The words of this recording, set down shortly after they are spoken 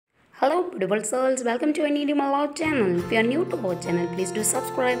Hello beautiful souls, welcome to our channel. If you are new to our channel, please do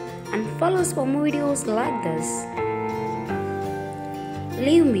subscribe and follow us for more videos like this.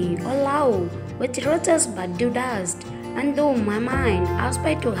 Leave me, O love, which riches but do dust, and though my mind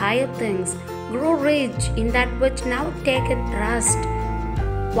aspire to higher things, grow rich in that which now taketh rest.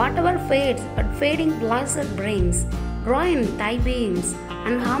 Whatever fades but fading blessed brings, draw in thy beams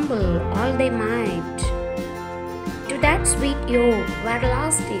and humble all they might. To that sweet yoke where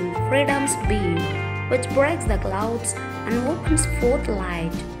lasting freedoms be, which breaks the clouds and opens forth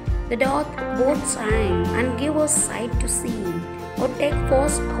light, that doth both shine and give us sight to see, or take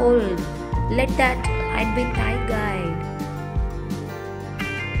fast hold, let that light be thy guide.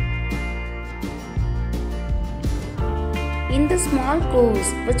 In the small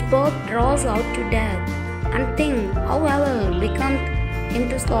course which birth draws out to death, and think however becometh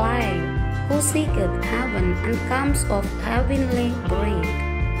into life, who seeketh heaven and comes of heavenly breath.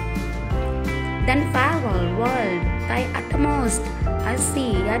 Then farewell world, thy uttermost I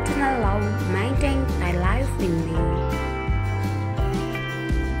see eternal love maintain thy life in me.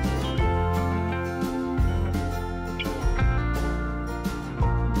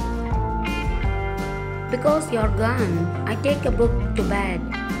 Because you're gone, I take a book to bed.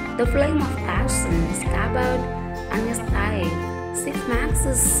 The flame of passion scabbard on his thigh. 6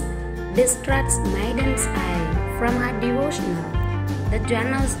 maxes distracts maiden's eye from her devotional, the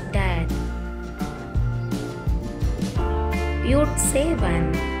generous dead. You'd say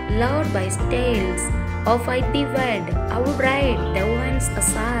when, lured by tales of I be wed, I would ride the winds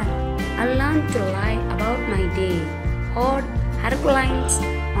aside and learn to lie about my day. Hard Hercules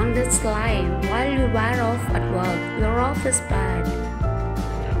on the sly while you were off at work, your office bed.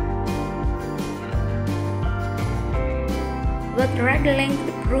 With red-linked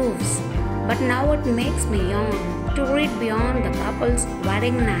proofs, but now it makes me yawn to read beyond the couple's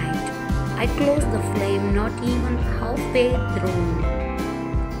wedding night. I close the flame not even halfway through.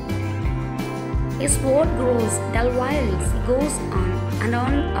 His word grows dull while he goes on and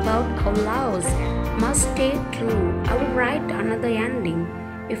on about how loves must stay true. I would write another ending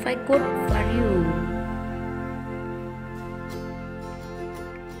if I could for you.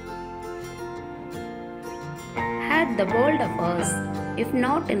 Had the world of us, if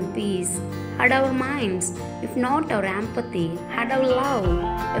not in peace, had our minds, if not our empathy, had our love,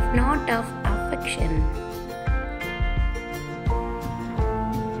 if not of affection.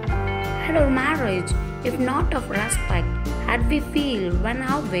 Had our marriage, if not of respect, had we feel when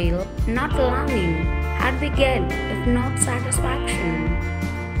our will, not longing, had we get, if not satisfaction.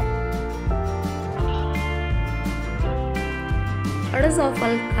 It is of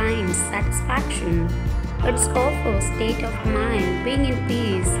all kinds satisfaction. It's of our state of mind being in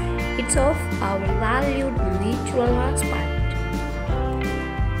peace. It's of our valued mutual respect.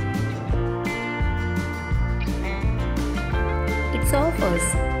 It's of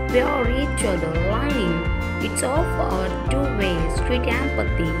us, we are each other longing. It's of our two-way street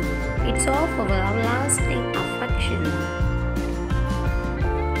empathy. It's of our lasting affection.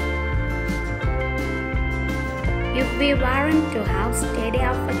 If we weren't to have steady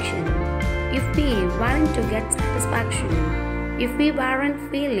affection, if we weren't to get satisfaction, if we weren't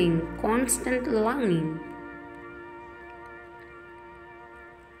feeling constant longing,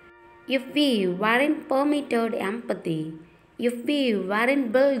 if we weren't permitted empathy, if we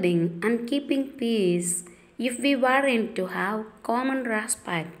weren't building and keeping peace, if we weren't to have common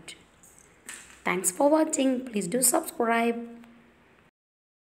respect. Thanks for watching. Please do subscribe.